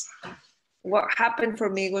is, what happened for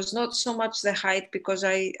me was not so much the height, because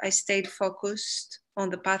I stayed focused on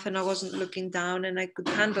the path and I wasn't looking down and I could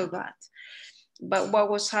handle that. But what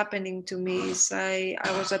was happening to me is I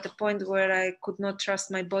was at the point where I could not trust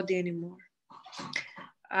my body anymore.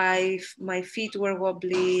 My feet were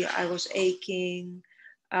wobbly, I was aching.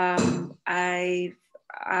 And the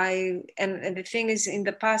thing is, in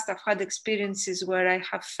the past, I've had experiences where I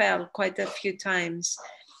have fell quite a few times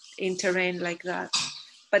in terrain like that.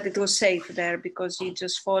 But it was safe there because you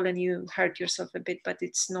just fall and you hurt yourself a bit, but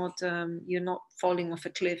it's not, you're not falling off a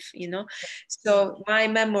cliff, you know? So my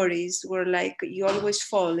memories were like, you always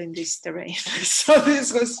fall in this terrain. So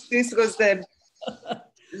this was the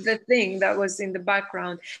thing that was in the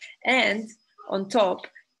background. And on top,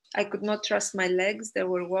 I could not trust my legs. They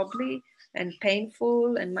were wobbly and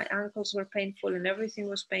painful, and my ankles were painful, and everything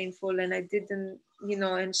was painful. And I didn't, you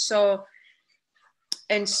know, and so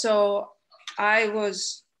I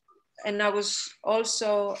was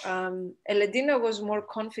also, Eledina was more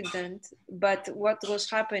confident, but what was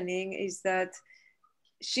happening is that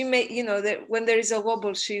she made, you know, that when there is a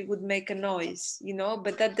wobble, she would make a noise, you know,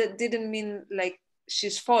 but that didn't mean like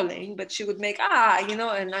she's falling, but she would make, you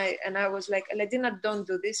know, and I was like, Eledina, don't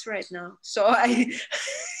do this right now. So I,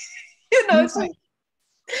 you know,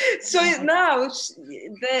 so now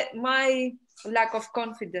my lack of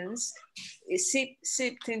confidence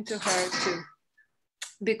seeped into her too,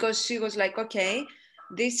 because she was like, okay,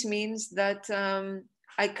 this means that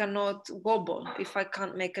I cannot wobble if I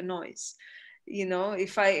can't make a noise. You know,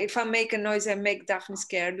 if I make a noise, I make Daphne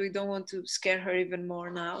scared. We don't want to scare her even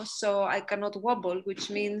more now. So I cannot wobble,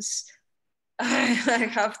 which means I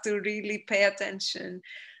have to really pay attention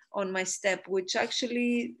on my step, which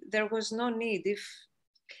actually there was no need.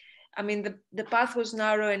 I mean, the path was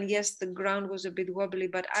narrow, and yes, the ground was a bit wobbly,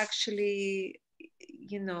 but actually,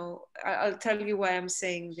 you know, I'll tell you why I'm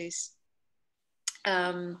saying this.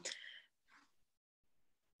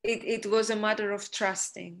 It was a matter of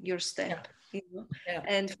trusting your step, you know?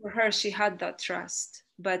 And for her, she had that trust,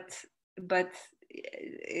 but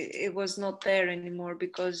it was not there anymore,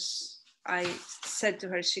 because I said to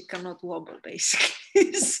her she cannot wobble, basically.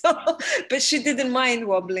 So, but she didn't mind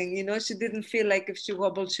wobbling, you know. She didn't feel like if she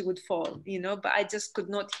wobbled she would fall, you know. But I just could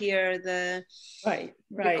not hear the right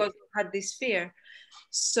because I had this fear.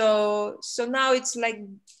 So now it's like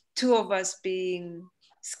two of us being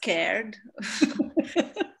scared.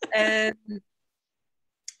 and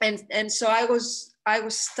so I was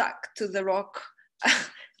stuck to the rock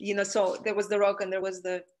so there was the rock and there was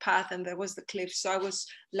the path and there was the cliff. So I was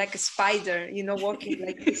like a spider, walking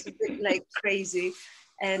like this, a bit like crazy.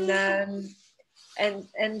 And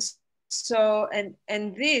so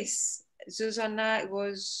this, Zuzanna,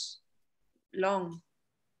 was long.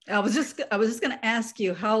 I was just going to ask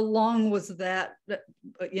you, how long was that,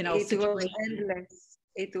 It was endless.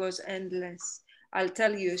 It was endless. I'll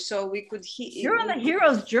tell you. So we could You're on the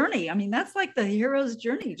hero's journey. I mean, that's like the hero's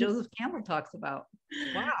journey Joseph Campbell talks about.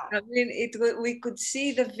 Wow. I mean, we could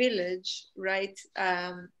see the village, right?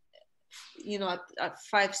 At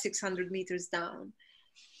 500-600 meters down.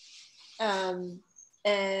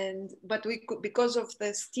 But we could, because of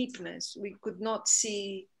the steepness, we could not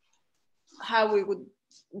see how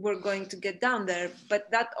we're going to get down there.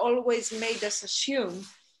 But that always made us assume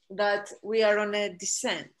that we are on a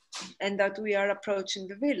descent and that we are approaching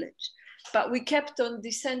the village. But we kept on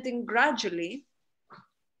descending gradually,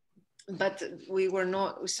 but we were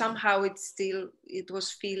not, somehow it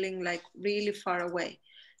was feeling like really far away.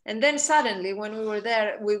 And then suddenly when we were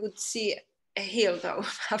there, we would see a hill that would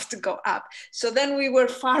have to go up. So then we were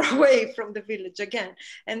far away from the village again.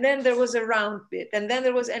 And then there was a round bit, and then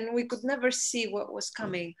and we could never see what was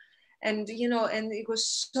coming. And, and it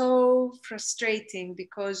was so frustrating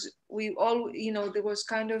because we all, there was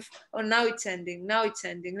kind of, oh, now it's ending, now it's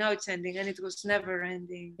ending, now it's ending. And it was never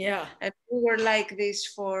ending. Yeah. And we were like this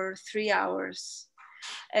for 3 hours.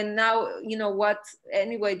 And now,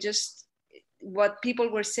 just what people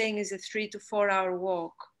were saying is a 3 to 4 hour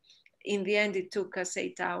walk. In the end, it took us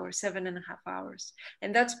 8 hours, 7.5 hours.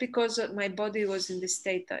 And that's because my body was in the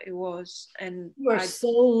state that it was. And you are so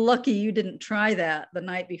lucky you didn't try that the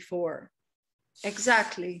night before.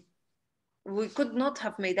 Exactly. We could not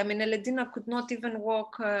have made, Eledina could not even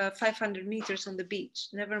walk 500 meters on the beach,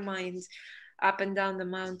 never mind up and down the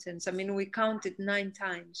mountains. We counted 9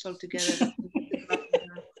 times altogether.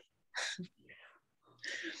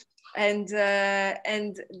 And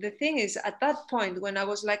the thing is, at that point, when I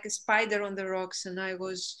was like a spider on the rocks and I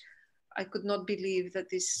could not believe that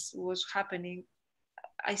this was happening.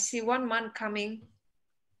 I see one man coming,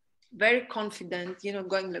 very confident,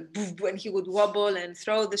 going like boof, when he would wobble and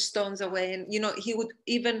throw the stones away. And,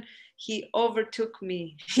 he overtook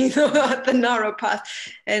me, at the narrow path.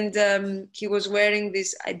 And he was wearing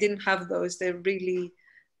this, I didn't have those, they're really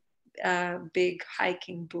big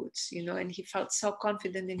hiking boots, and he felt so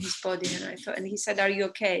confident in his body. And he said, "Are you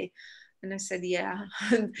okay?" And I said, "Yeah."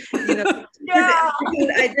 And, yeah.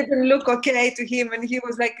 I didn't look okay to him, and he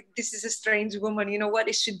was like, "This is a strange woman. What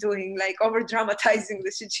is she doing? Like over dramatizing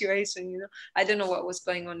the situation." I don't know what was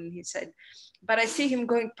going on in his head, but I see him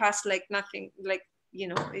going past like nothing, like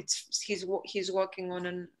he's walking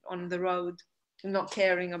on the road, not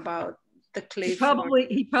caring about the cliff.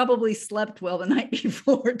 He probably slept well the night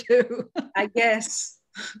before too. I guess.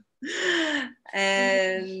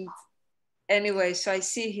 And anyway, so I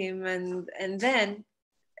see him, and then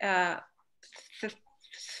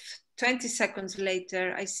 20 seconds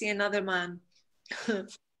later, I see another man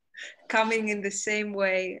coming in the same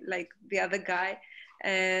way like the other guy,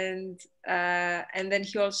 and then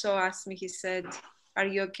he also asked me. He said, "Are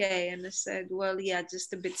you okay?" And I said, "Well, yeah,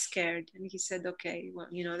 just a bit scared." And he said, "Okay, well,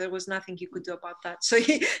 there was nothing he could do about that." So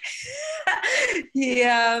he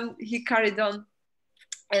he carried on.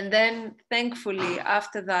 And then thankfully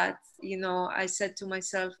after that, I said to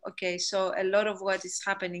myself, okay, so a lot of what is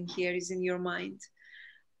happening here is in your mind.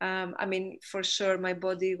 For sure my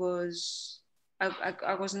body was,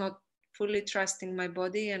 I was not fully trusting my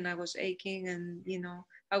body, and I was aching, and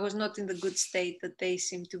I was not in the good state that they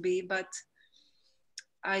seem to be. But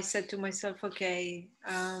I said to myself, okay,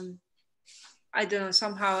 I don't know,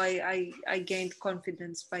 somehow I gained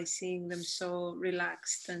confidence by seeing them so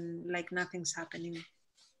relaxed and like nothing's happening.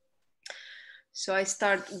 So I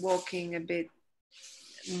start walking a bit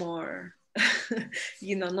more,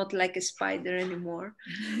 not like a spider anymore.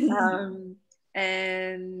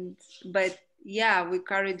 But yeah, we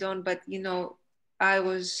carried on. But I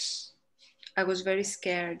was very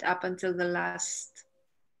scared up until the last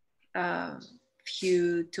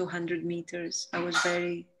few 200 meters. I was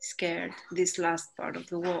very scared this last part of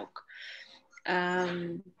the walk,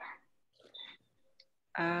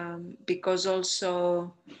 because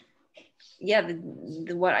also, yeah,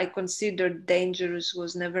 what I considered dangerous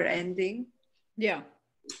was never ending. Yeah.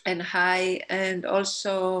 And high. And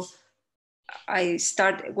also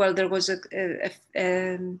there was a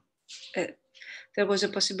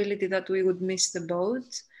possibility that we would miss the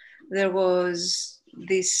boat. There was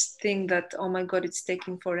this thing that, oh my God, it's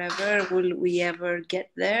taking forever. Will we ever get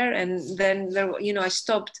there? And then I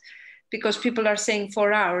stopped because people are saying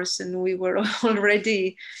 4 hours and we were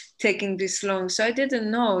already taking this long. So I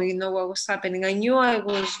didn't know, what was happening. I knew I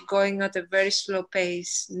was going at a very slow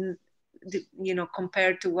pace,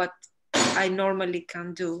 compared to what I normally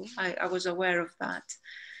can do. I was aware of that.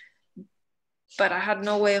 But I had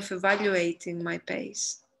no way of evaluating my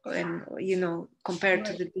pace and, compared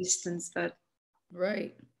to the distance that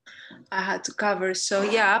I had to cover. So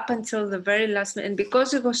yeah, up until the very last minute, and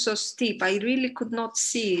because it was so steep, I really could not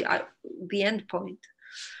see the end point.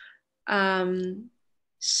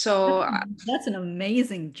 So that's an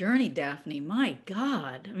amazing journey, Daphne. My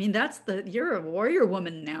God. I mean, you're a warrior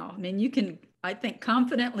woman now. I mean, you can, I think,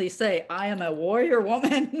 confidently say, I am a warrior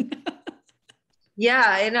woman.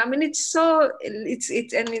 Yeah, and I mean, it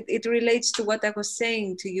relates to what I was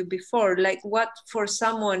saying to you before, like what for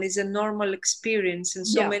someone is a normal experience, and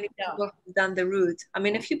so many people have done the route. I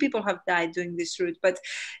mean, a few people have died doing this route, but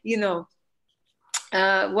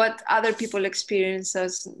what other people experience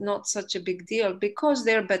as not such a big deal because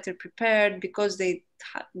they're better prepared, because they've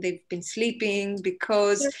been sleeping,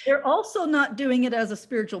 because they're also not doing it as a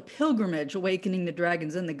spiritual pilgrimage, awakening the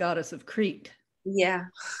dragons and the goddess of Crete. Yeah.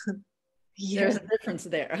 There's a difference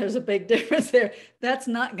there. There's a big difference there. That's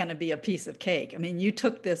not going to be a piece of cake. I mean, you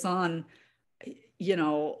took this on,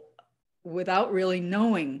 without really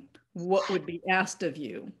knowing what would be asked of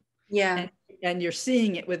you. Yeah. And you're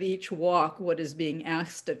seeing it with each walk, what is being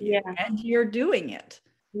asked of you. Yeah. And you're doing it.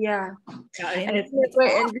 Yeah. And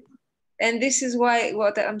and this is why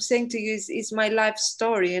what I'm saying to you is my life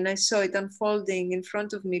story. And I saw it unfolding in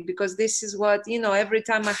front of me, because this is what, every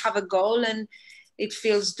time I have a goal and it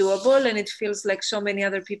feels doable and it feels like so many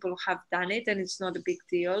other people have done it and it's not a big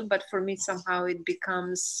deal. But for me, somehow it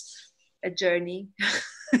becomes a journey,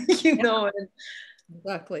 And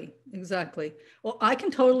Exactly. Well, I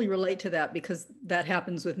can totally relate to that because that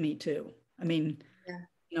happens with me too. I mean,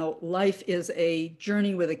 life is a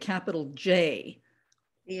journey with a capital J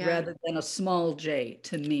rather than a small j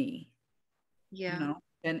to me. Yeah.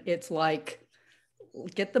 And it's like,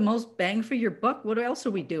 get the most bang for your buck. What else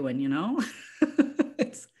are we doing,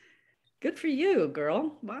 It's good for you,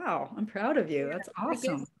 girl. Wow, I'm proud of you. That's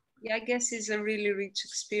awesome. I guess it's a really rich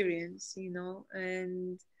experience,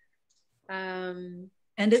 and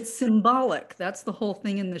it's symbolic. That's the whole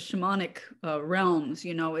thing in the shamanic realms.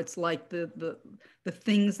 It's like the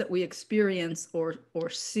things that we experience or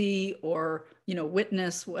see or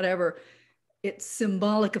witness, whatever. It's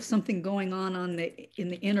symbolic of something going on in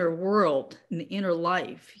the inner world, in the inner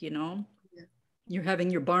life. You're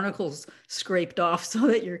having your barnacles scraped off so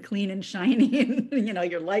that you're clean and shiny, and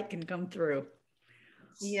your light can come through.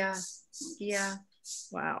 Yeah.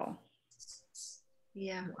 Wow.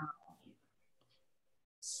 Yeah. Wow.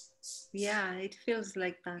 Yeah, it feels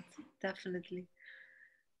like that, definitely.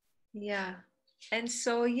 Yeah. And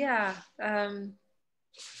so I'm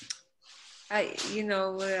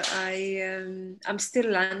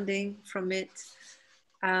still landing from it.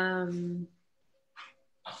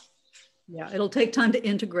 It'll take time to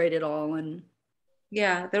integrate it all. And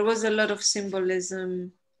there was a lot of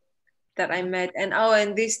symbolism that I met. And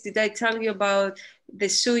did I tell you about the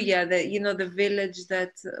Suya, the village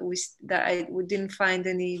that we didn't find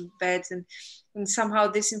any beds, and somehow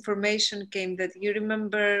this information came that you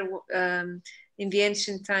remember in the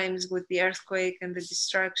ancient times with the earthquake and the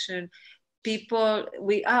destruction, it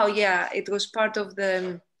was part of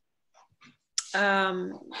the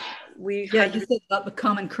you said about the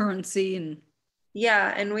common currency and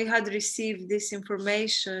we had received this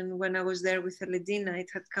information when I was there with Eledina. It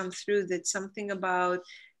had come through that something about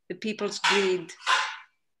the people's greed,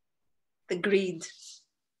 and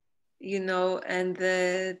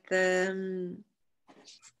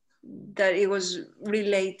that it was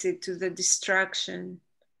related to the destruction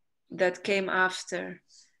that came after,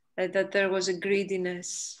 that there was a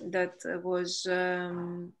greediness that was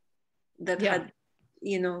had,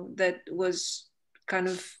 that was kind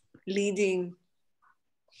of leading.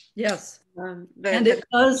 Yes. And it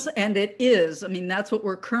does, and it is. I mean, that's what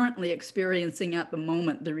we're currently experiencing at the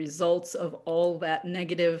moment, the results of all that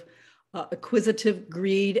negative, acquisitive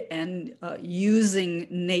greed and using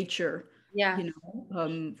nature,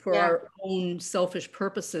 for our own selfish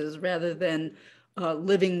purposes rather than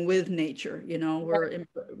living with nature.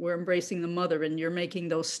 We're embracing the mother, and you're making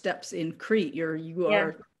those steps in Crete. You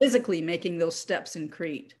are physically making those steps in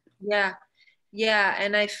Crete. Yeah,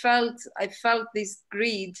 and I felt this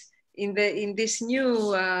greed in this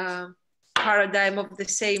new paradigm of the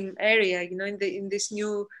same area, in this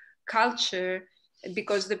new culture,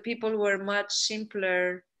 because the people were much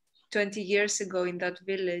simpler 20 years ago in that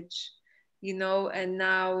village, and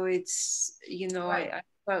now it's,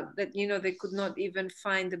 well, that, you know, they could not even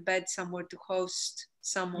find a bed somewhere to host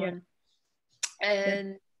someone.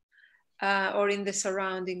 And or in the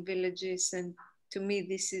surrounding villages. And to me,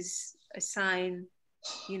 this is a sign,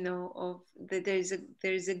 you know, of that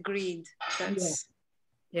there is a greed that's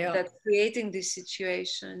creating this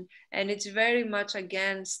situation. And it's very much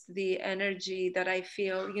against the energy that I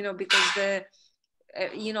feel, you know, because the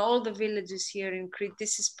you know, all the villages here in Crete,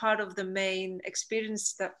 this is part of the main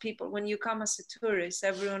experience that people, when you come as a tourist,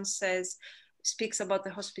 everyone speaks about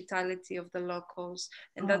the hospitality of the locals.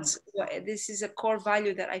 And that's why this is a core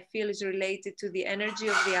value that I feel is related to the energy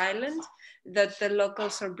of the island that the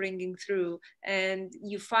locals are bringing through. And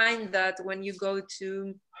you find that when you go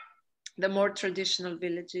to the more traditional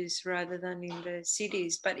villages rather than in the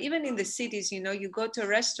cities. But even in the cities, you know, you go to a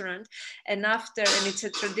restaurant and it's a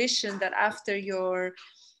tradition that after your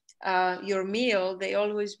meal, they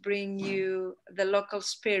always bring you the local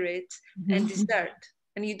spirit and dessert.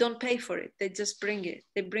 And you don't pay for it. They just bring it.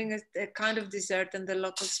 They bring a kind of dessert and the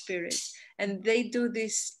local spirit. And they do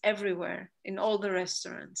this everywhere in all the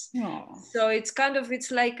restaurants. So it's kind of,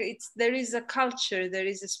 there is a culture, there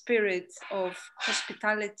is a spirit of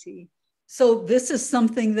hospitality. So this is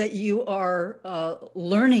something that you are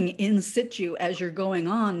learning in situ as you're going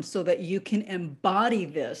on, so that you can embody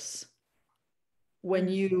this when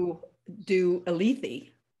you do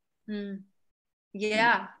Alethi.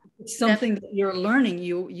 Yeah, it's something that you're learning.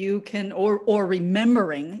 You can or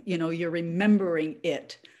remembering. You know, you're remembering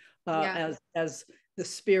it as the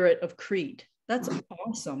spirit of Crete. That's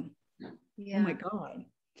awesome. Yeah. Oh my God.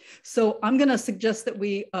 So I'm going to suggest that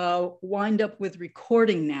we wind up with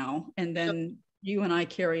recording now, and then you and I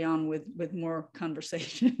carry on with more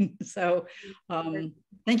conversation. So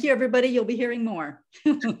thank you, everybody. You'll be hearing more.